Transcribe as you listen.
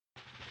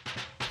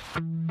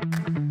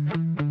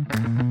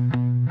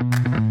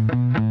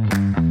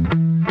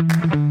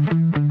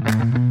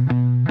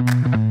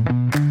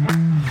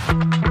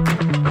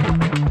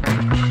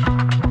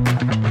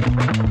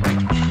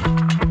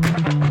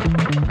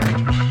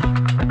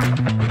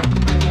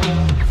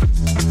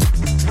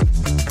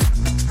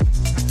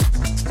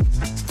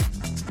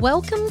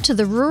Welcome to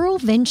the Rural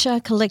Venture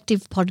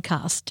Collective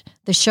podcast,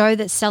 the show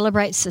that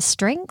celebrates the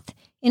strength,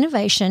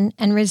 innovation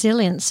and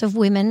resilience of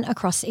women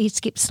across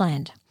East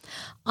Gippsland.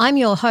 I'm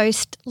your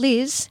host,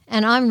 Liz,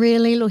 and I'm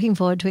really looking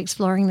forward to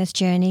exploring this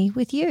journey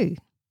with you.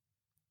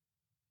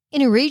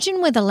 In a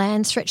region where the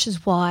land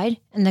stretches wide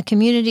and the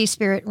community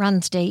spirit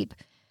runs deep,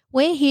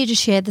 we're here to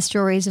share the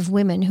stories of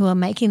women who are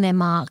making their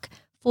mark,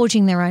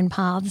 forging their own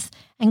paths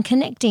and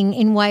connecting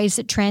in ways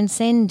that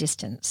transcend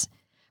distance.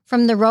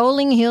 From the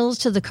rolling hills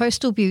to the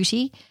coastal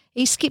beauty,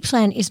 East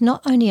Gippsland is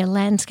not only a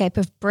landscape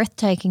of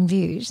breathtaking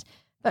views,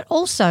 but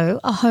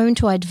also a home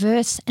to a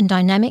diverse and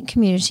dynamic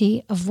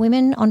community of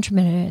women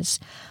entrepreneurs,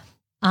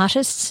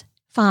 artists,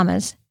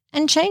 farmers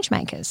and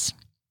changemakers.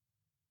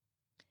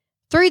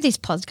 Through this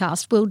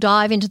podcast, we'll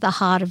dive into the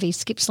heart of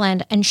East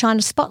Gippsland and shine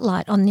a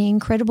spotlight on the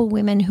incredible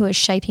women who are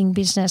shaping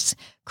business,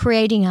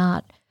 creating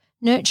art,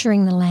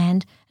 nurturing the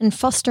land and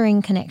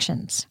fostering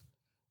connections.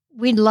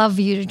 We'd love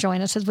you to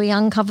join us as we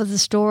uncover the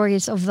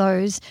stories of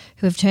those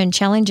who have turned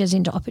challenges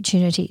into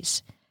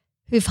opportunities,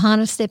 who've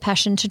harnessed their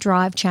passion to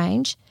drive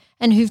change,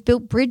 and who've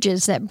built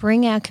bridges that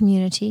bring our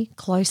community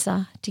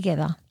closer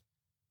together.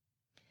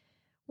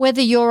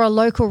 Whether you're a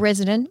local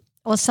resident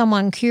or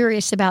someone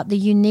curious about the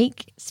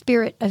unique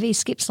spirit of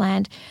East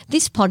Gippsland,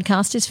 this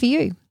podcast is for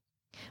you.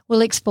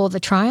 We'll explore the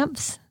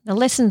triumphs, the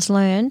lessons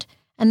learned,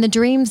 and the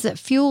dreams that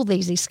fuel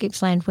these East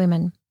Gippsland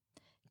women.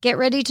 Get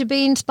ready to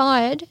be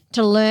inspired,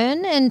 to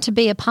learn and to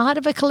be a part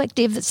of a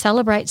collective that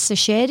celebrates the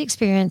shared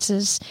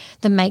experiences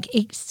that make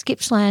East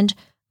Gippsland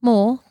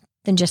more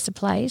than just a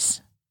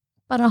place,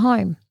 but a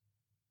home.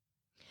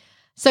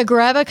 So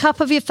grab a cup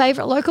of your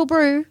favourite local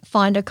brew,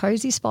 find a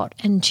cosy spot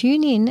and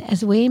tune in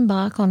as we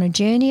embark on a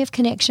journey of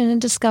connection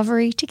and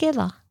discovery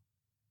together.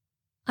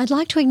 I'd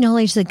like to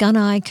acknowledge the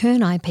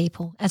Gunai-Kurnai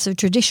people as the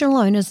traditional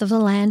owners of the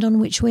land on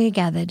which we are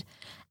gathered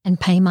and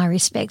pay my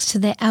respects to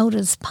their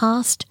elders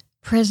past,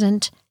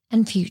 present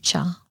and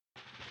future.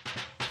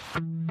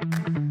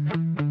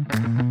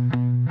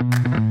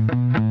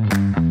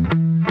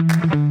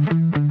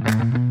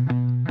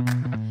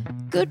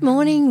 Good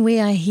morning. We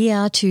are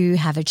here to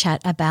have a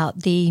chat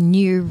about the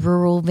new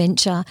Rural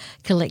Venture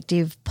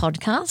Collective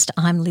podcast.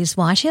 I'm Liz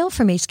Whitehill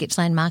from East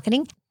Gippsland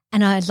Marketing,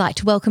 and I'd like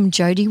to welcome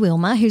Jodie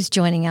Wilmer, who's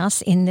joining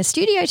us in the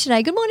studio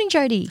today. Good morning,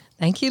 Jodie.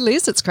 Thank you,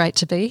 Liz. It's great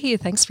to be here.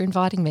 Thanks for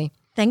inviting me.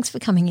 Thanks for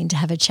coming in to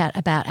have a chat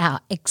about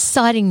our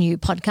exciting new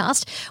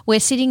podcast.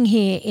 We're sitting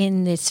here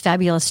in this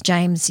fabulous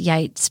James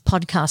Yates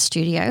podcast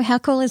studio. How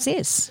cool is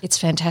this? It's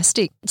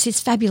fantastic. It's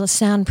this fabulous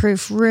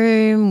soundproof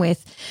room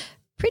with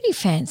pretty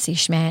fancy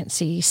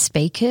schmancy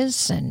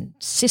speakers and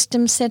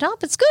systems set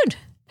up. It's good.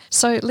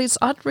 So, Liz,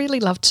 I'd really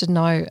love to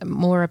know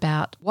more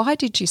about why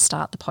did you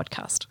start the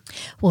podcast?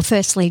 Well,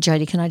 firstly,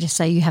 Jodie, can I just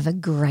say you have a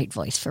great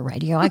voice for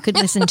radio. I could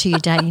listen to you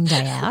day in,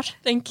 day out.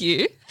 Thank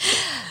you.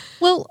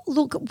 Well,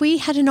 look, we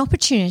had an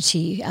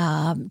opportunity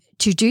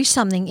to do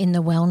something in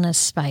the wellness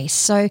space.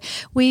 So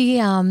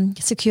we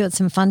secured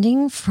some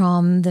funding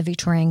from the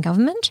Victorian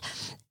government,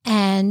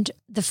 and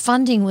the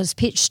funding was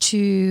pitched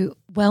to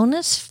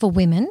wellness for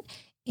women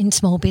in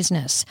small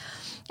business.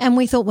 And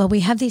we thought, well, we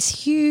have this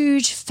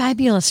huge,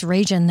 fabulous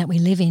region that we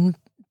live in,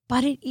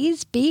 but it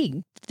is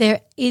big.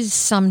 There is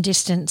some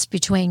distance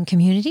between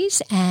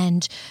communities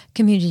and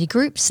community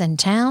groups and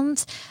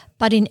towns.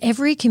 But in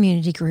every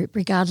community group,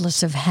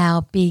 regardless of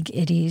how big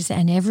it is,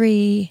 and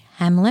every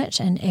hamlet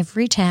and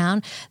every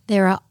town,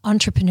 there are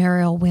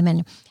entrepreneurial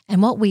women.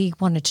 And what we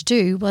wanted to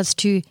do was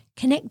to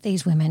connect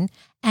these women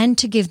and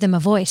to give them a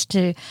voice,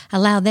 to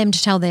allow them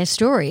to tell their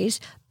stories,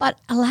 but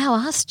allow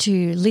us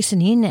to listen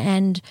in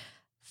and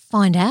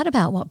find out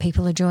about what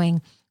people are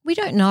doing. We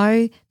don't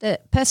know the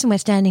person we're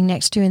standing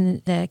next to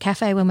in the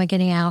cafe when we're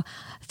getting our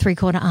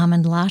 3/4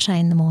 almond latte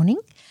in the morning,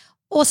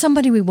 or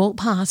somebody we walk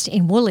past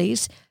in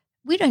Woolies.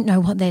 We don't know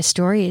what their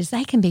story is.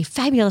 They can be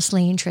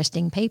fabulously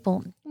interesting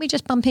people. We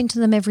just bump into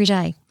them every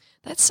day.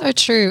 That's so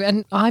true.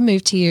 And I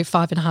moved here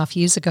 5.5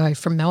 years ago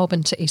from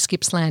Melbourne to East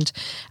Gippsland,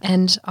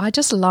 and I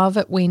just love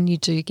it when you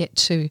do get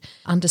to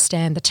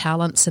understand the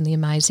talents and the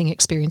amazing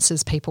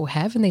experiences people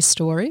have in these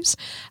stories.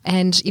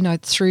 And, you know,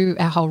 through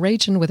our whole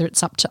region, whether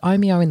it's up to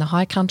Omeo in the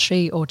high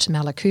country or to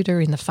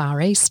Malakuta in the far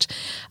east,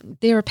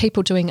 there are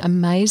people doing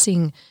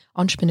amazing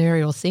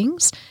entrepreneurial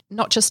things,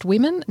 not just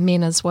women,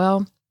 men as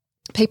well.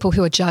 People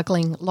who are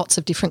juggling lots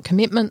of different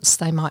commitments.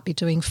 They might be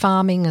doing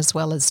farming as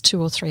well as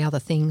 2 or 3 other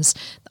things,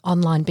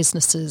 online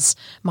businesses,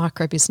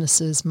 micro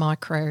businesses,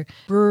 micro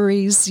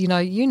breweries, you know,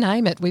 you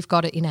name it, we've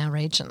got it in our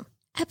region.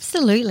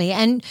 Absolutely.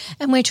 And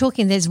we're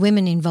talking there's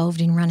women involved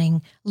in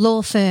running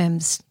law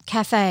firms,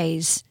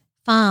 cafes,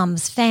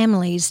 farms,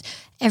 families.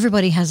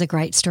 Everybody has a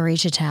great story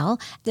to tell.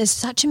 There's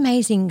such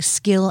amazing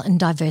skill and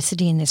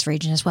diversity in this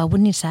region as well,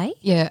 wouldn't you say?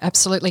 Yeah,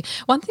 absolutely.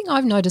 One thing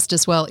I've noticed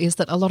as well is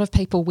that a lot of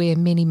people wear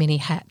many, many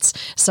hats.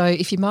 So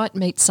if you might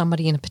meet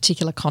somebody in a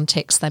particular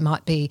context, they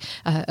might be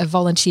a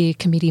volunteer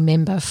committee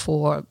member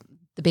for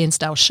the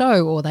Bairnsdale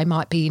Show, or they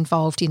might be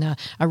involved in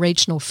a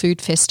regional food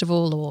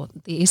festival or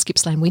the East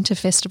Gippsland Winter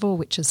Festival,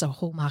 which is a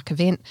hallmark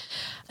event,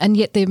 and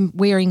yet they're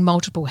wearing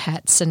multiple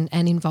hats and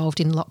involved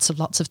in lots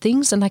of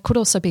things. And they could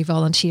also be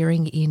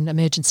volunteering in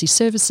emergency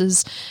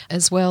services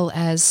as well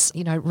as,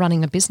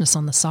 running a business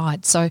on the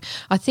side. So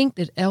I think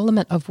that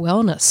element of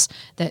wellness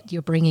that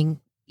you're bringing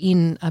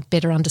in a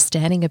better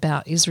understanding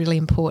about is really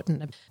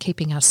important,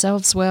 keeping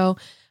ourselves well,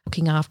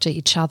 looking after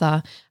each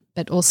other,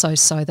 but also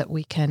so that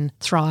we can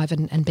thrive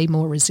and be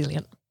more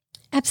resilient.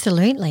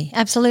 Absolutely,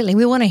 absolutely.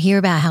 We want to hear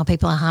about how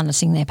people are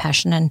harnessing their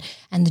passion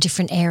and the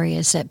different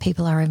areas that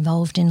people are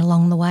involved in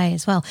along the way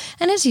as well.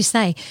 And as you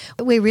say,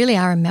 we really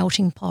are a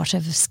melting pot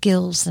of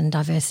skills and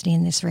diversity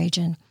in this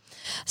region.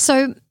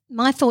 So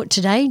my thought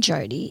today,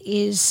 Jodie,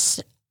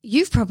 is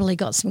you've probably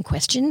got some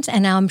questions,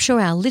 and I'm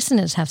sure our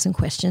listeners have some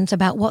questions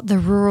about what the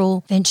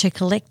Rural Venture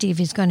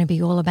Collective is going to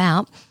be all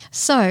about.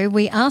 So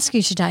we ask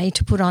you today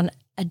to put on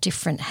a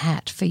different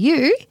hat for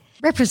you,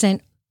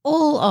 represent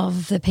all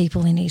of the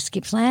people in East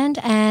Gippsland,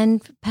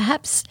 and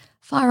perhaps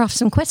fire off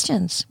some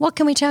questions. What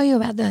can we tell you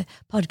about the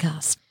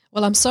podcast?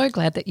 Well, I'm so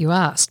glad that you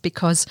asked,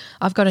 because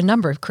I've got a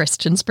number of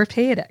questions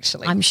prepared,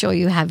 actually. I'm sure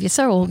you have. You're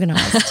so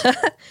organised.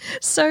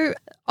 So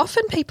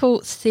often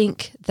people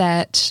think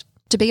that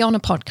to be on a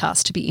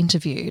podcast, to be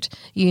interviewed,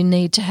 you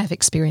need to have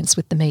experience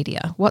with the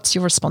media. What's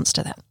your response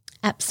to that?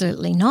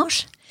 Absolutely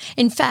not.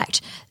 In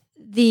fact,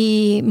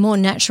 the more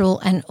natural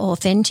and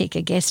authentic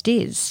a guest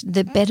is,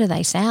 the better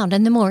they sound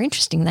and the more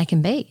interesting they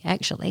can be,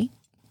 actually.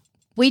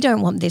 We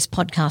don't want this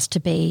podcast to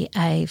be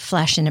a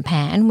flash in a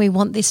pan. We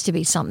want this to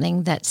be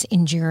something that's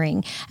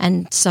enduring.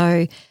 And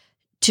so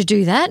to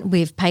do that,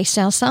 we've paced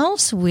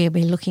ourselves. We'll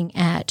be looking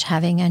at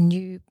having a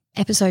new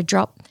episode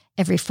drop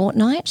every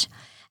fortnight.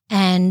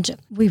 And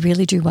we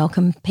really do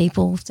welcome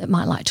people that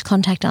might like to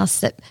contact us,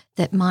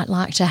 that might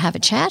like to have a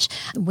chat.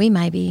 We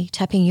may be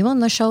tapping you on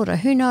the shoulder.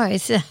 Who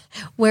knows?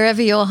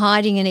 Wherever you're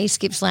hiding in East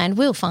Gippsland,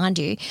 we'll find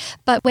you.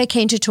 But we're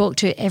keen to talk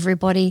to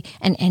everybody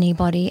and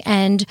anybody,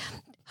 and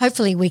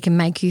hopefully we can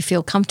make you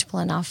feel comfortable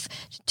enough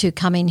to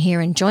come in here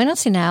and join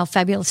us in our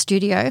fabulous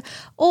studio,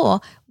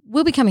 or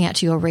we'll be coming out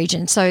to your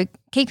region. So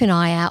keep an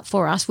eye out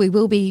for us. We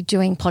will be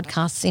doing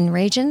podcasts in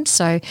region.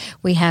 So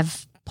we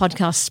have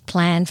podcasts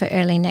planned for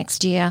early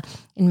next year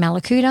in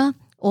Mallacoota,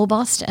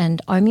 Orbost and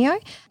Omeo.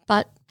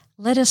 But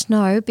let us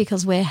know,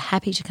 because we're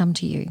happy to come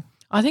to you.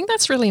 I think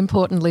that's really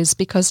important, Liz,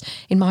 because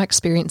in my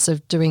experience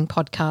of doing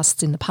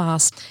podcasts in the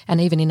past, and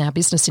even in our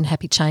business in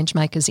Happy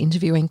Changemakers,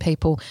 interviewing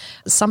people,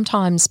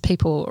 sometimes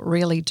people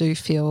really do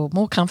feel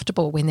more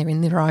comfortable when they're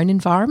in their own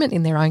environment,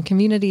 in their own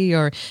community,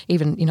 or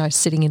even,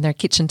 sitting in their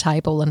kitchen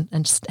table and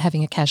just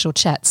having a casual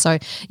chat. So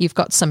you've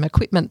got some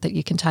equipment that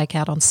you can take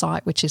out on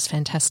site, which is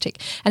fantastic.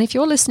 And if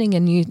you're listening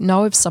and you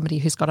know of somebody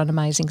who's got an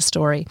amazing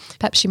story,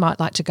 perhaps you might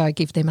like to go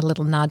give them a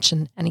little nudge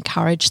and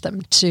encourage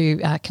them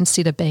to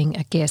consider being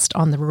a guest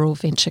on the Rural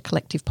Venture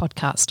Collective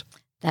podcast.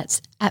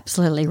 That's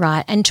absolutely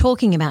right. And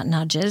talking about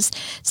nudges,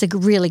 it's a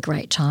really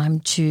great time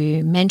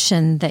to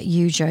mention that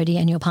you, Jodie,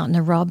 and your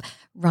partner Rob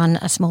run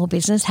a small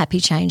business, Happy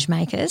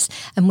Changemakers,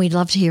 and we'd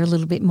love to hear a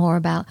little bit more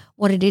about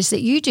what it is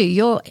that you do.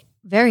 You're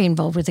very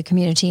involved with the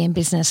community and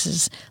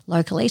businesses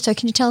locally. So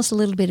can you tell us a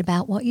little bit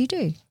about what you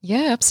do?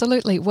 Yeah,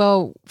 absolutely.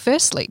 Well,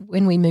 firstly,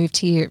 when we moved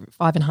here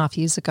 5.5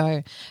 years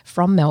ago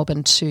from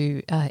Melbourne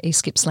to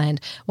East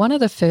Gippsland, one of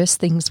the first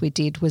things we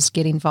did was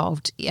get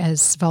involved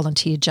as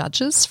volunteer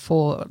judges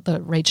for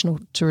the Regional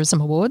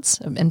Tourism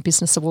Awards and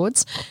Business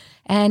Awards.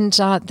 And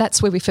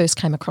that's where we first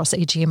came across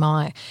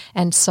EGMI.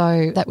 And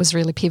so that was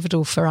really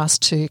pivotal for us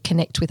to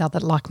connect with other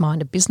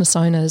like-minded business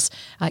owners,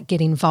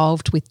 get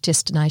involved with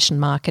destination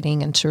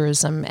marketing and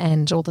tourism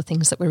and all the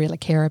things that we really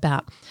care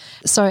about.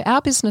 So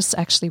our business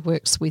actually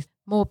works with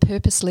more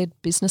purpose-led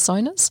business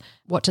owners.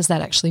 What does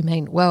that actually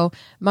mean? Well,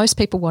 most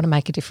people want to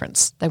make a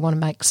difference. They want to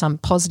make some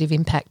positive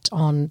impact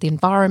on the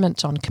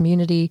environment, on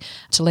community,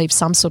 to leave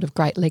some sort of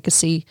great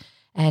legacy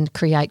and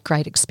create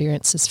great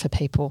experiences for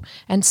people.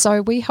 And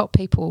so we help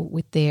people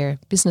with their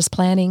business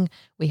planning.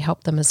 We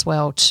help them as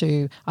well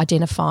to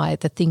identify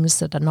the things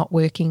that are not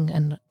working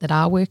and that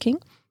are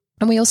working.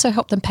 And we also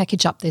help them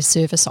package up their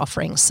service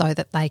offerings so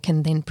that they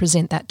can then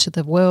present that to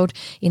the world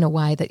in a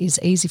way that is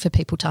easy for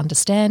people to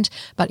understand,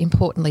 but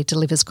importantly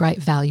delivers great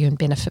value and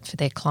benefit for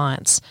their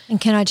clients. And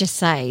can I just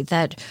say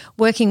that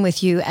working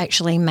with you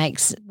actually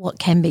makes what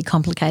can be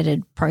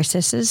complicated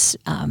processes,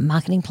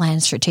 marketing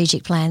plans,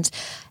 strategic plans,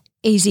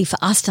 easy for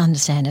us to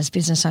understand as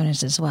business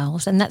owners as well.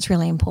 And that's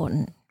really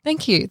important.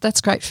 Thank you. That's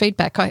great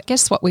feedback. I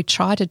guess what we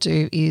try to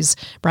do is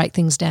break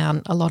things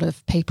down. A lot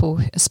of people,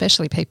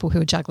 especially people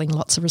who are juggling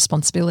lots of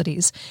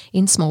responsibilities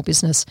in small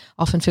business,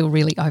 often feel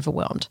really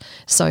overwhelmed.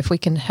 So if we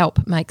can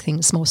help make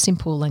things more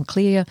simple and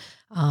clear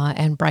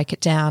and break it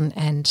down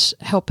and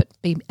help it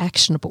be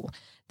actionable,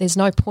 there's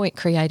no point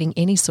creating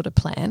any sort of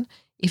plan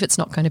if it's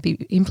not going to be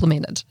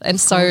implemented. And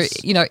so,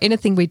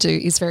 anything we do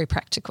is very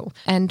practical.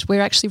 And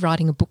we're actually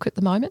writing a book at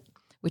the moment,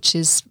 which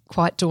is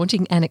quite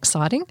daunting and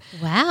exciting.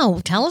 Wow.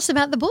 Tell us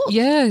about the book.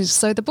 Yeah.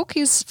 So the book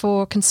is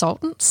for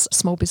consultants,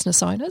 small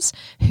business owners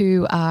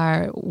who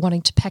are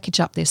wanting to package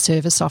up their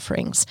service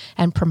offerings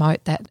and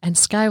promote that and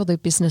scale their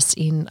business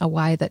in a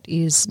way that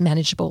is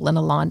manageable and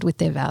aligned with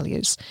their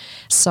values.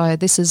 So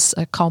this is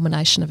a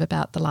culmination of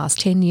about the last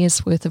 10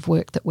 years worth of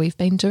work that we've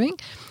been doing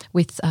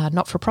with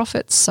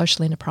not-for-profits,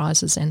 social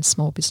enterprises and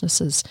small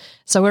businesses.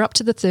 So we're up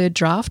to the third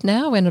draft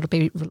now, and it'll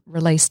be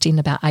released in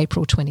about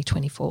April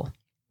 2024.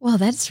 Well,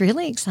 that's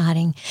really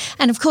exciting.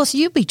 And of course,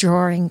 you'll be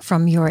drawing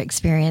from your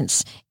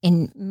experience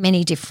in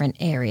many different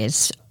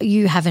areas.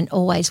 You haven't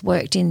always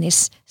worked in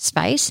this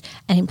space.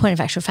 And in point of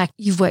actual fact,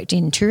 you've worked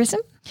in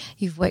tourism,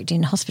 you've worked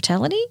in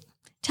hospitality.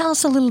 Tell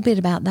us a little bit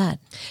about that.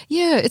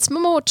 Yeah, it's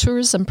more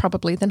tourism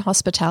probably than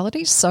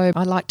hospitality. So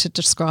I like to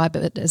describe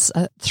it as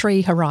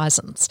 3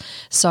 horizons.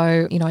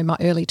 So, in my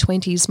early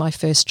 20s, my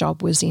first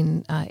job was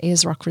in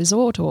Ayers Rock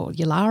Resort or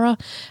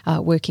Yulara,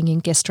 working in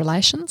guest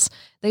relations.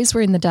 These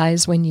were in the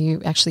days when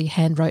you actually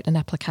hand wrote an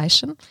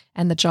application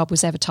and the job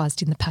was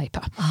advertised in the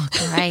paper. Oh,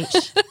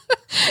 great.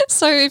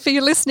 So if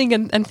you're listening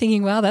and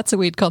thinking, wow, that's a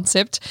weird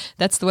concept,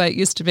 that's the way it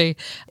used to be.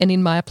 And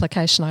in my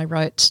application, I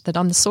wrote that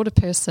I'm the sort of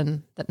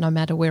person that no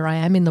matter where I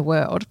am in the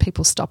world,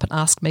 people stop and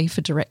ask me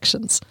for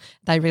directions.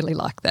 They really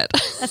like that.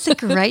 That's a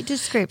great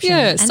description.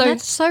 Yeah, and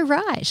that's so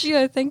right.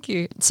 Yeah, thank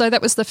you. So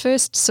that was the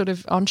first sort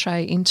of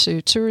entree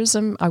into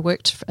tourism. I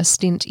worked a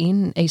stint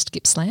in East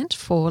Gippsland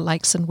for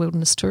Lakes and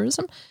Wilderness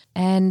Tourism.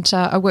 And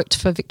I worked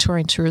for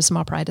Victorian Tourism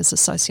Operators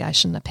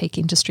Association, a peak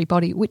industry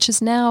body, which has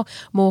now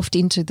morphed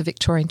into the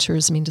Victorian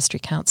Tourism Industry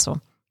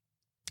Council.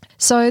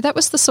 So that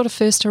was the sort of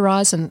first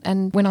horizon.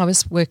 And when I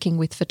was working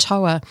with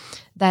Vitoa,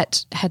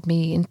 that had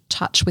me in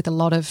touch with a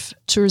lot of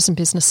tourism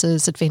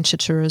businesses, adventure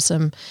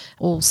tourism,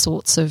 all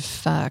sorts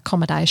of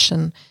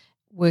accommodation,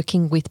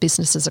 working with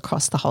businesses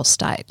across the whole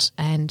state.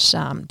 And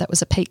that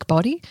was a peak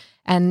body.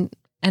 And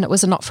it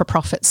was a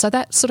not-for-profit. So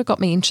that sort of got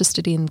me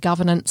interested in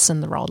governance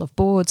and the role of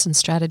boards and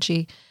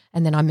strategy.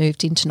 And then I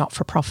moved into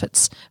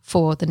not-for-profits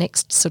for the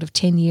next sort of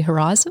 10-year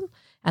horizon.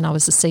 And I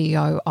was the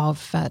CEO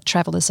of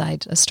Travellers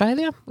Aid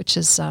Australia, which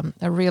is a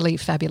really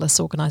fabulous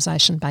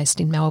organisation based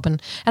in Melbourne.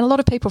 And a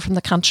lot of people from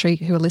the country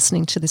who are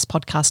listening to this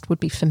podcast would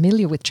be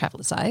familiar with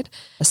Travellers Aid,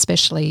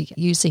 especially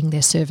using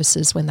their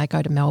services when they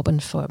go to Melbourne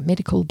for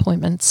medical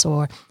appointments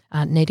or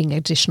needing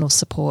additional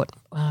support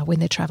when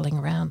they're travelling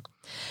around.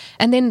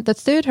 And then the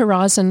third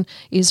horizon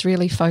is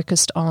really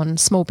focused on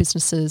small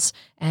businesses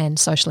and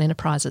social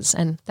enterprises.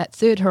 And that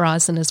third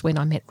horizon is when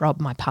I met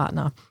Rob, my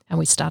partner, and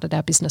we started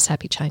our business,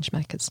 Happy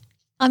Changemakers.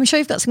 I'm sure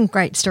you've got some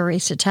great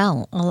stories to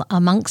tell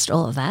amongst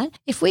all of that.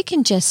 If we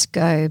can just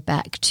go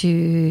back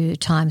to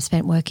time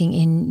spent working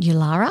in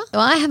Yulara.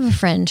 I have a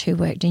friend who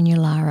worked in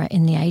Yulara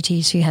in the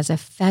 80s who has a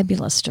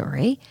fabulous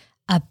story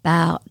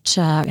about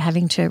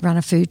having to run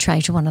a food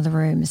tray to one of the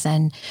rooms.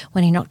 And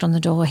when he knocked on the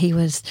door, he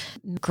was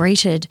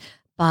greeted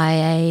by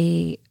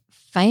a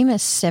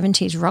famous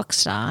 70s rock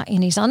star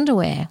in his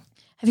underwear.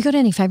 Have you got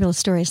any fabulous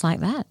stories like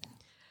that?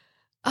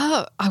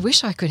 Oh, I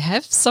wish I could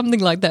have something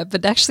like that,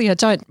 but actually I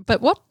don't.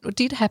 But what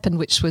did happen,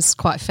 which was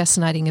quite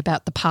fascinating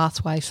about the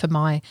pathway for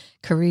my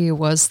career,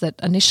 was that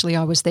initially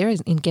I was there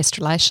in guest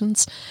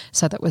relations.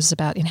 So that was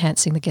about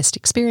enhancing the guest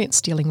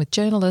experience, dealing with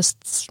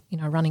journalists,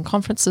 running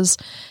conferences.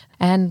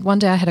 And one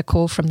day I had a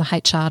call from the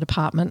HR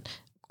department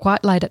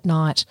quite late at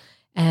night,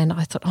 and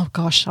I thought, oh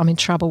gosh, I'm in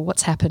trouble.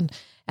 What's happened?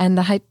 And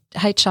the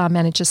HR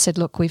manager said,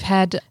 look, we've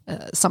had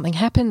something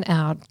happen.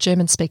 Our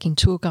German-speaking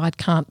tour guide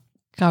can't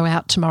go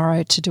out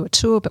tomorrow to do a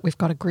tour, but we've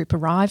got a group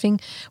arriving.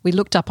 We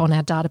looked up on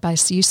our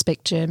database, you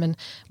speak German,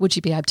 would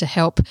you be able to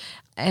help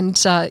and,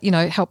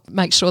 help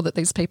make sure that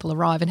these people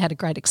arrive and had a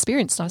great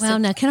experience? And I said,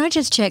 now, can I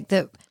just check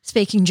that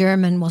speaking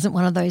German wasn't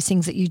one of those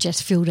things that you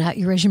just filled out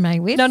your resume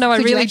with? No, I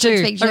Could really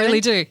do. I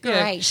really do.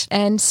 Great. Yeah.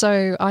 And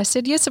so I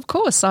said, yes, of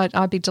course,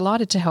 I'd be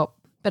delighted to help.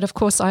 But, of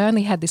course, I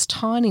only had this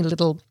tiny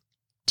little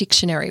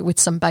dictionary with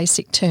some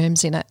basic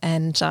terms in it,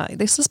 and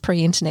this is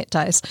pre-internet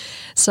days.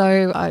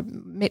 So I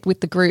met with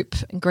the group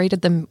and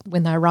greeted them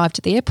when they arrived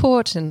at the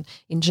airport, and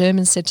in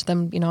German said to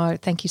them,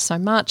 thank you so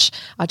much.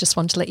 I just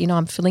wanted to let you know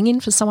I'm filling in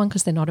for someone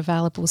because they're not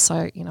available,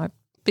 so,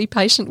 be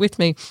patient with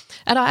me.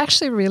 And I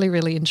actually really,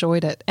 really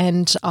enjoyed it.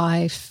 And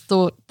I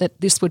thought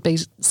that this would be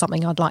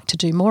something I'd like to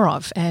do more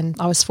of. And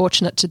I was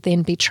fortunate to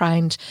then be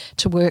trained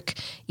to work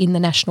in the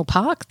national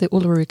park, the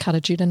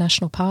Uluru-Kata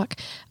National Park,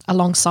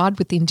 alongside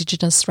with the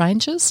Indigenous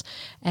Rangers.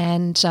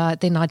 And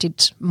then I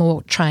did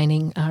more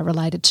training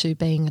related to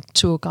being a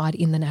tour guide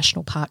in the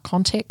national park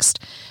context,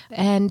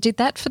 and did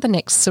that for the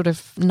next sort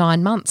of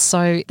 9 months.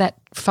 So that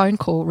phone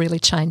call really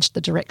changed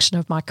the direction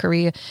of my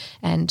career,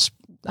 and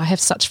I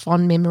have such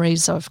fond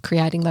memories of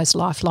creating those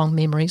lifelong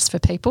memories for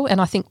people. And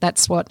I think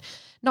that's what,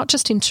 not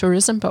just in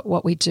tourism, but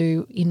what we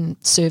do in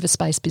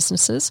service-based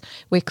businesses,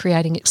 we're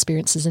creating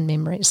experiences and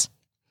memories.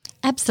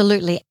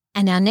 Absolutely.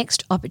 And our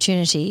next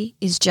opportunity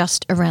is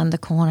just around the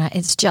corner.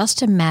 It's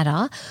just a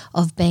matter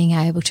of being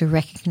able to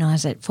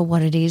recognise it for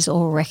what it is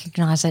or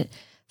recognise it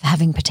for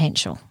having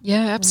potential.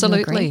 Yeah,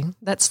 absolutely.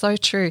 That's so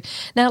true.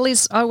 Now,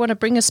 Liz, I want to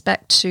bring us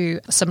back to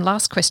some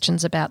last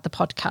questions about the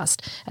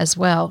podcast as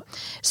well.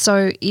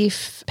 So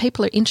if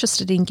people are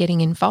interested in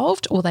getting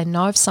involved or they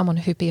know of someone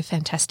who'd be a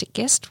fantastic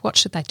guest, what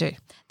should they do?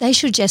 They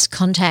should just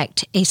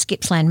contact East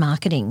Gippsland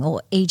Marketing,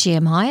 or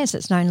EGMI as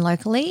it's known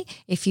locally.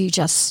 If you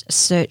just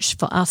search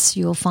for us,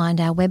 you'll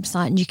find our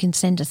website and you can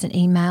send us an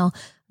email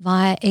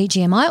via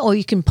EGMI, or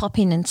you can pop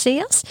in and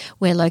see us.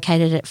 We're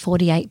located at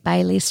 48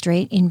 Bailey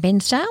Street in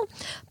Bensdale.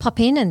 Pop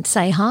in and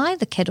say hi.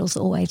 The kettle's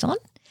always on.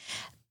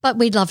 But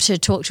we'd love to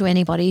talk to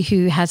anybody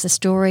who has a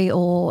story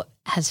or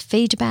has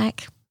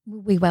feedback.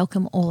 We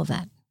welcome all of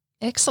that.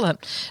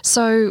 Excellent.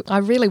 So I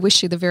really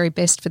wish you the very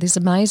best for this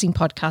amazing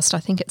podcast. I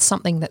think it's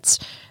something that's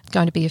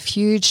going to be a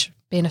huge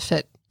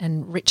benefit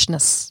and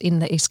richness in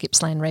the East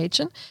Gippsland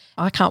region.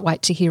 I can't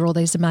wait to hear all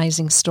these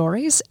amazing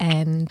stories,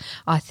 and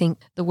I think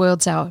the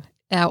world's our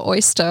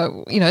oyster,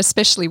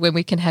 especially when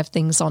we can have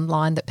things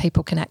online that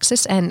people can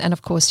access. And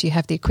of course, you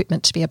have the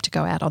equipment to be able to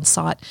go out on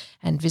site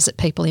and visit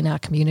people in our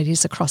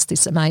communities across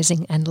this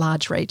amazing and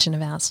large region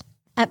of ours.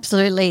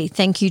 Absolutely.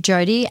 Thank you,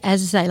 Jodie.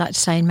 As they like to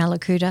say in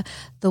Malakuta,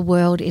 the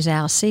world is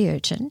our sea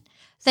urchin.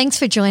 Thanks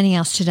for joining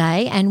us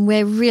today, and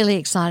we're really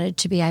excited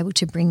to be able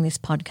to bring this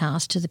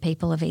podcast to the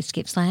people of East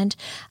Gippsland.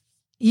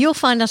 You'll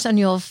find us on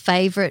your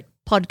favourite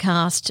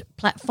podcast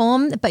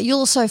platform, but you'll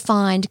also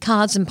find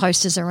cards and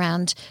posters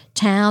around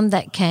town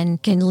that can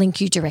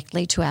link you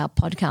directly to our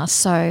podcast.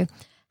 So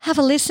have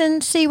a listen,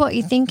 see what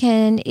you think,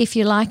 and if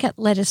you like it,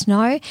 let us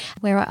know.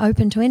 We're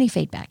open to any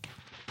feedback.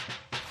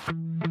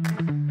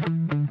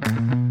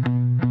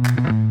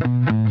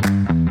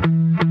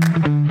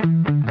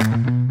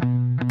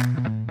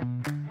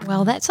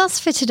 Well, that's us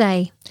for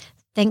today.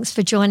 Thanks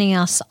for joining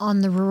us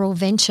on the Rural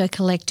Venture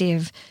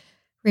Collective.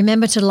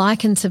 Remember to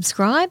like and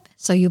subscribe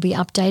so you'll be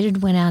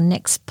updated when our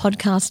next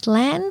podcast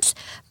lands.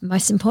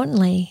 Most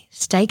importantly,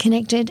 stay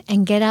connected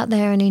and get out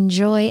there and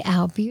enjoy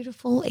our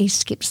beautiful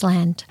East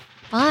Gippsland.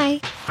 Bye.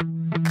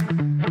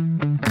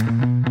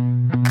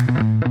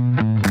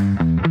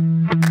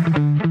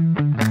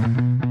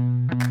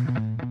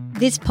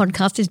 This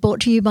podcast is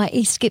brought to you by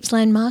East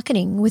Gippsland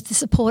Marketing with the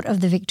support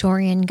of the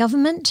Victorian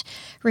Government,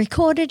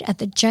 recorded at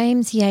the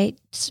James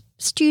Yates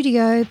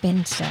Studio,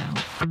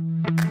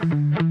 Bensdale.